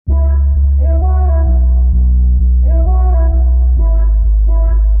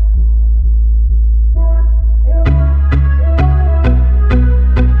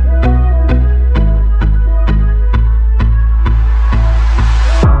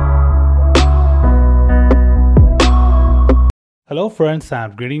Hello friends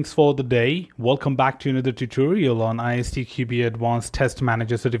and greetings for the day. Welcome back to another tutorial on ISTQB Advance Test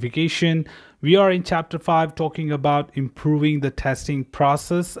Manager certification. We are in chapter 5 talking about improving the testing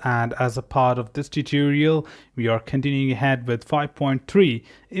process, and as a part of this tutorial we are continuing ahead with 5.3,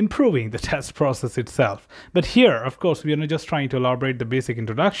 improving the test process itself. But here of course we are not just trying to elaborate the basic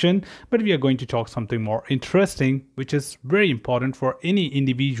introduction, but we are going to talk something more interesting which is very important for any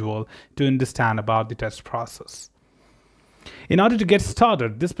individual to understand about the test process. In order to get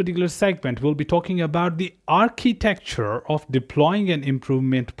started, this particular segment will be talking about the architecture of deploying an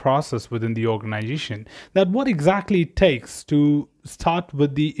improvement process within the organization. That what exactly it takes to start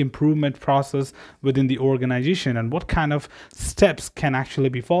with the improvement process within the organization and what kind of steps can actually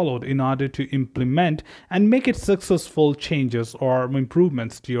be followed in order to implement and make it successful changes or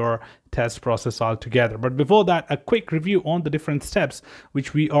improvements to your test process altogether. But before that, a quick review on the different steps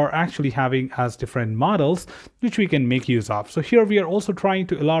which we are actually having as different models which we can make use of. So here we are also trying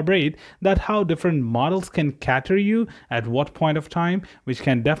to elaborate that how different models can cater you at what point of time, which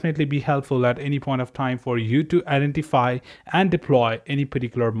can definitely be helpful at any point of time for you to identify and deploy any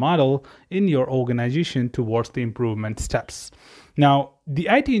particular model in your organization towards the improvement steps. Now, the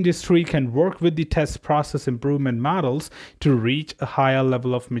IT industry can work with the test process improvement models to reach a higher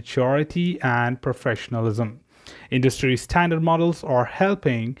level of maturity and professionalism. Industry standard models are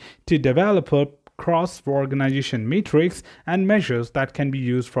helping to develop a cross-organization matrix and measures that can be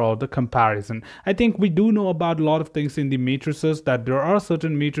used for the comparison. I think we do know about a lot of things in the matrices, that there are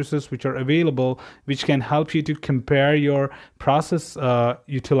certain matrices which are available which can help you to compare your process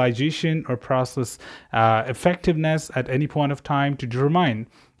utilization or process effectiveness at any point of time to determine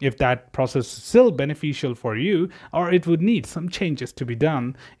if that process is still beneficial for you or it would need some changes to be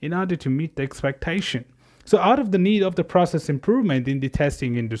done in order to meet the expectation. So out of the need of the process improvement in the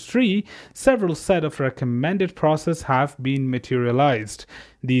testing industry, several set of recommended process have been materialized.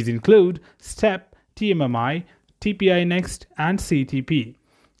 These include STEP, TMMI, TPI Next, and CTP.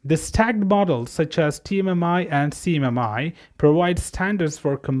 The stacked models such as TMMI and CMMI provide standards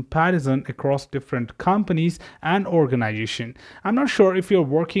for comparison across different companies and organizations. I'm not sure if you're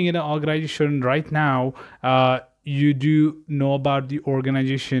working in an organization right now, you do know about the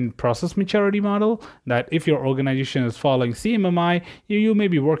organization process maturity model, that if your organization is following CMMI, you may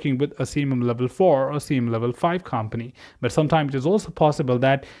be working with a CMM level 4 or CMM level 5 company. But sometimes it is also possible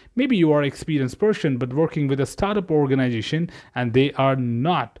that maybe you are an experienced person but working with a startup organization and they are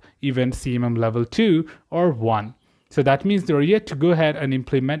not even CMM level 2 or 1. So that means they're yet to go ahead and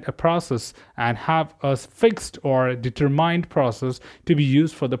implement a process and have a fixed or determined process to be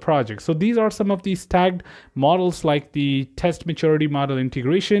used for the project. So these are some of the stacked models like the test maturity model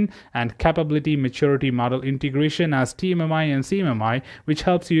integration and capability maturity model integration as TMMI and CMMI, which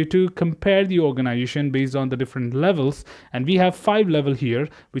helps you to compare the organization based on the different levels. And we have 5 levels here,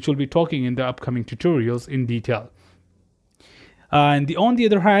 which we'll be talking in the upcoming tutorials in detail. On the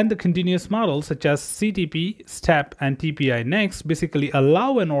other hand, the continuous models such as CTP, STEP, and TPI Next basically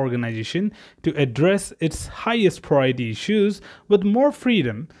allow an organization to address its highest priority issues with more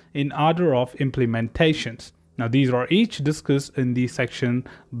freedom in order of implementations. Now, these are each discussed in the section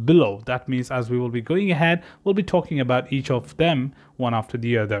below. That means as we will be going ahead, we'll be talking about each of them one after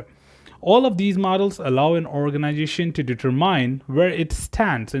the other. All of these models allow an organization to determine where it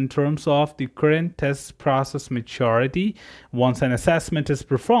stands in terms of the current test process maturity. Once an assessment is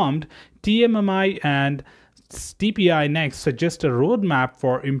performed, TMMI and TPI Next suggest a roadmap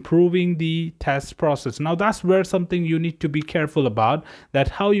for improving the test process. Now that's where something you need to be careful about, that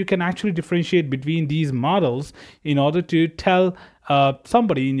how you can actually differentiate between these models in order to tell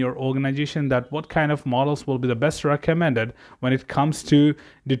somebody in your organization that what kind of models will be the best recommended when it comes to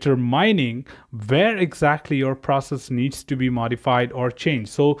determining where exactly your process needs to be modified or changed.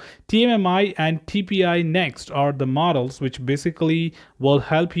 So TMMI and TPI Next are the models which basically will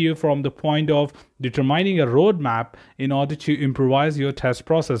help you from the point of determining a roadmap in order to improvise your test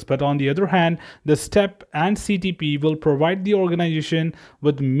process. But on the other hand, the STEP and CTP will provide the organization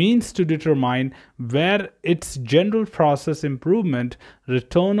with means to determine where its general process improvement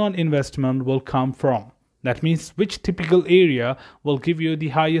return on investment will come from. That means which typical area will give you the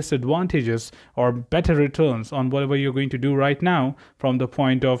highest advantages or better returns on whatever you're going to do right now from the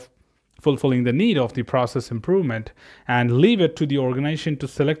point of fulfilling the need of the process improvement, and leave it to the organization to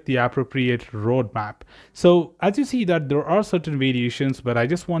select the appropriate roadmap. So as you see that there are certain variations, but I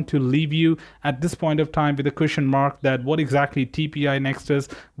just want to leave you at this point of time with a question mark that what exactly TPI next is,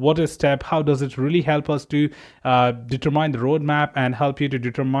 what is STEP, how does it really help us to determine the roadmap and help you to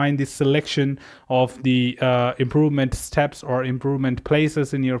determine the selection of the improvement steps or improvement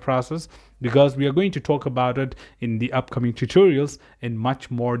places in your process, because we are going to talk about it in the upcoming tutorials in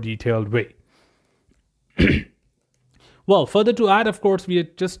much more detailed way. Well, further to add, of course, we are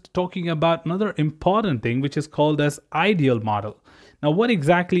just talking about another important thing, which is called as ideal model. Now, what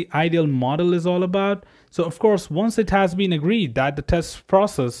exactly ideal model is all about? So, of course, once it has been agreed that the test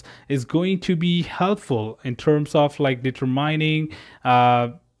process is going to be helpful in terms of like determining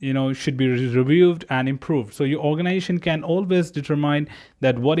should be reviewed and improved. So your organization can always determine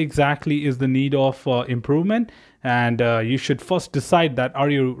that what exactly is the need of improvement, and you should first decide that are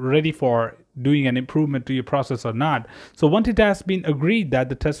you ready for doing an improvement to your process or not. So once it has been agreed that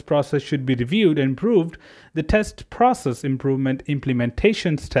the test process should be reviewed and improved, the test process improvement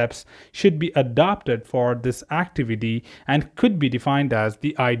implementation steps should be adopted for this activity and could be defined as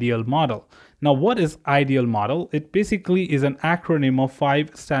the ideal model. Now, what is ideal model? It basically is an acronym of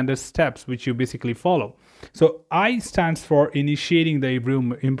 5 standard steps which you basically follow. So I stands for initiating the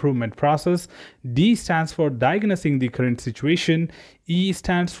improvement process, D stands for diagnosing the current situation, E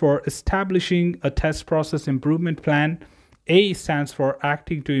stands for establishing a test process improvement plan, A stands for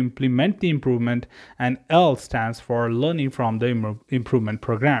acting to implement the improvement, and L stands for learning from the improvement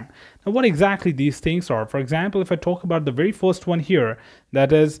program. Now, what exactly these things are? For example, if I talk about the very first one here,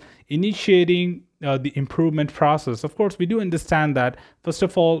 that is initiating the improvement process. Of course, we do understand that, first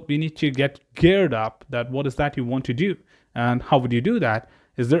of all, we need to get geared up that what is that you want to do and how would you do that?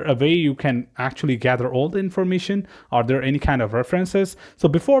 Is there a way you can actually gather all the information? Are there any kind of references? So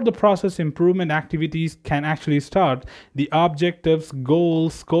before the process improvement activities can actually start, the objectives,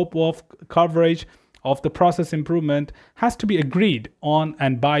 goals, scope of coverage of the process improvement has to be agreed on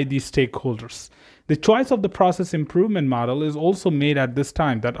and by the stakeholders. The choice of the process improvement model is also made at this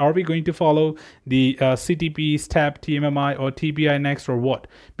time, that are we going to follow the CTP, STEP, TMMI, or TPI next, or what?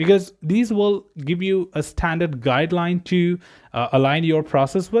 Because these will give you a standard guideline to align your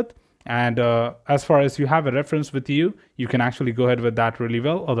process with. And as far as you have a reference with you, you can actually go ahead with that really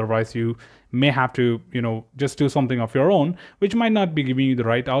well. Otherwise, you may have to, just do something of your own, which might not be giving you the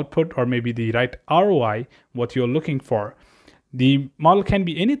right output or maybe the right ROI, what you're looking for. The model can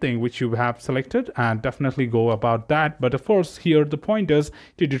be anything which you have selected, and definitely go about that. But of course, here the point is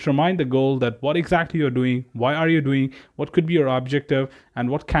to determine the goal, that what exactly you're doing, why are you doing, what could be your objective, and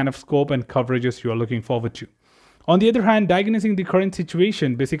what kind of scope and coverages you are looking forward to. On the other hand, diagnosing the current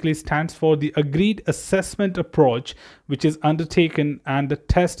situation basically stands for the agreed assessment approach which is undertaken, and the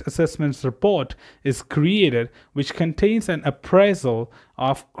test assessments report is created, which contains an appraisal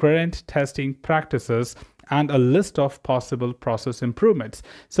of current testing practices and a list of possible process improvements.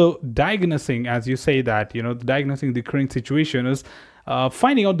 So diagnosing, as you say that, diagnosing the current situation is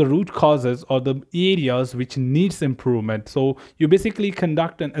finding out the root causes or the areas which needs improvement. So you basically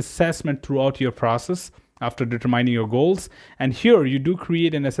conduct an assessment throughout your process after determining your goals, and here you do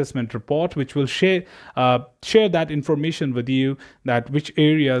create an assessment report which will share that information with you, that which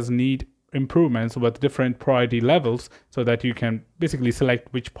areas need improvements with different priority levels, so that you can basically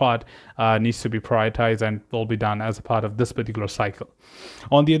select which part needs to be prioritized and will be done as a part of this particular cycle.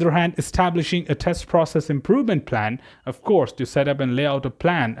 On the other hand, establishing a test process improvement plan, of course, to set up and lay out a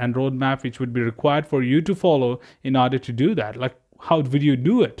plan and roadmap which would be required for you to follow in order to do that. Like, how would you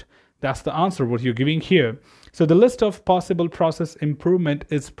do it? That's the answer what you're giving here. So the list of possible process improvement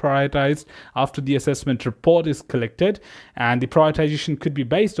is prioritized after the assessment report is collected, and the prioritization could be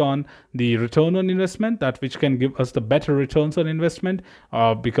based on the return on investment, that which can give us the better returns on investment,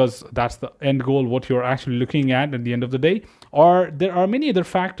 because that's the end goal what you're actually looking at the end of the day. Or there are many other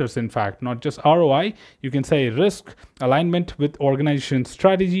factors, in fact, not just ROI. You can say risk, alignment with organization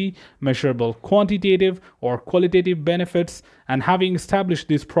strategy, measurable quantitative or qualitative benefits, and having established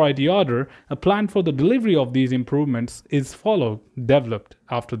this priority order, a plan for the delivery of these improvements is developed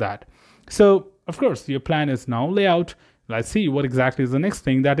after that. So, of course, your plan is now laid out. Let's see what exactly is the next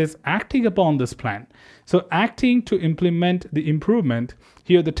thing, that is acting upon this plan. So acting to implement the improvement,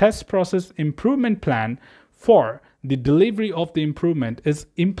 here the test process improvement plan for the delivery of the improvement is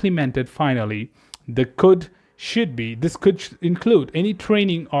implemented finally. This could include any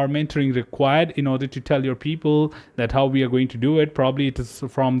training or mentoring required in order to tell your people that how we are going to do it. Probably it is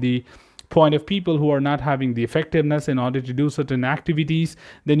from the point of people who are not having the effectiveness in order to do certain activities.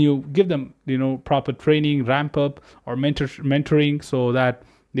 Then you give them, proper training, ramp up, or mentoring, so that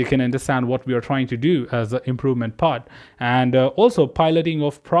they can understand what we are trying to do as the improvement part, and also piloting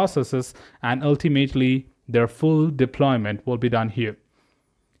of processes, and ultimately their full deployment will be done here.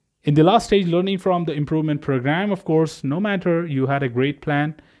 In the last stage, learning from the improvement program, of course, no matter you had a great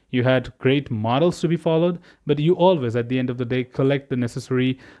plan, you had great models to be followed, but you always, at the end of the day, collect the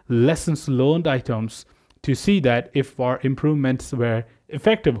necessary lessons learned items to see that if our improvements were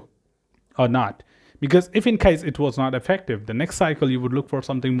effective or not. Because if in case it was not effective, the next cycle you would look for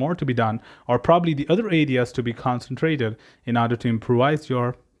something more to be done, or probably the other areas to be concentrated in order to improvise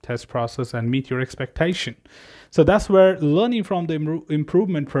your test process and meet your expectation. So that's where learning from the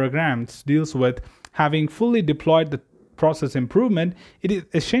improvement programs deals with having fully deployed the process improvement. It is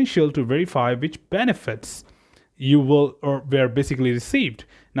essential to verify which benefits you will or were basically received.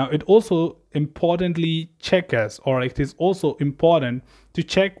 Now, it also importantly it is also important to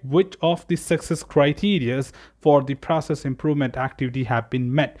check which of the success criteria for the process improvement activity have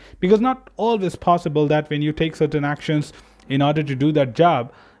been met, because not always possible that when you take certain actions in order to do that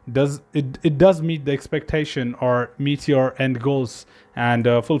job, it does meet the expectation or meets your end goals and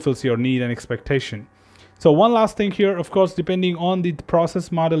fulfills your need and expectation. So one last thing here, of course, depending on the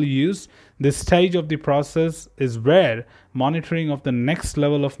process model used, the stage of the process is where monitoring of the next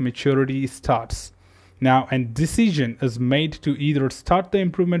level of maturity starts. Now, a decision is made to either start the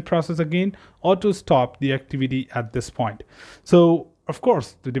improvement process again or to stop the activity at this point. So, of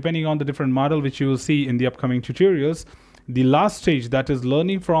course, depending on the different model which you will see in the upcoming tutorials, the last stage, that is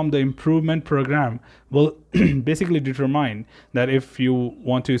learning from the improvement program, will basically determine that if you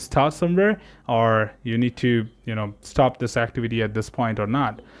want to start somewhere or you need to stop this activity at this point or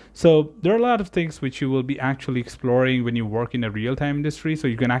not. So there are a lot of things which you will be actually exploring when you work in a real-time industry. So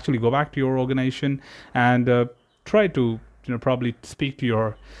you can actually go back to your organization and try to probably speak to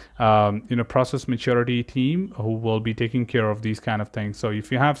your process maturity team who will be taking care of these kind of things. So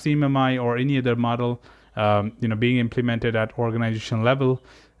if you have CMMI or any other model being implemented at organization level,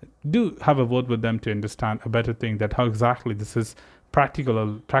 do have a word with them to understand a better thing, that how exactly this is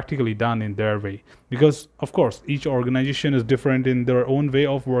practically done in their way. Because of course each organization is different in their own way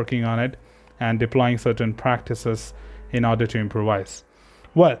of working on it and deploying certain practices in order to improvise.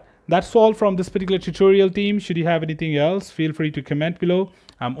 Well, that's all from this particular tutorial team. Should you have anything else, feel free to comment below.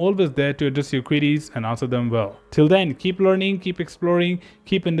 I'm always there to address your queries and answer them well. Till then, keep learning, keep exploring,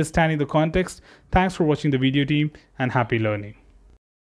 keep understanding the context. Thanks for watching the video, team, and happy learning.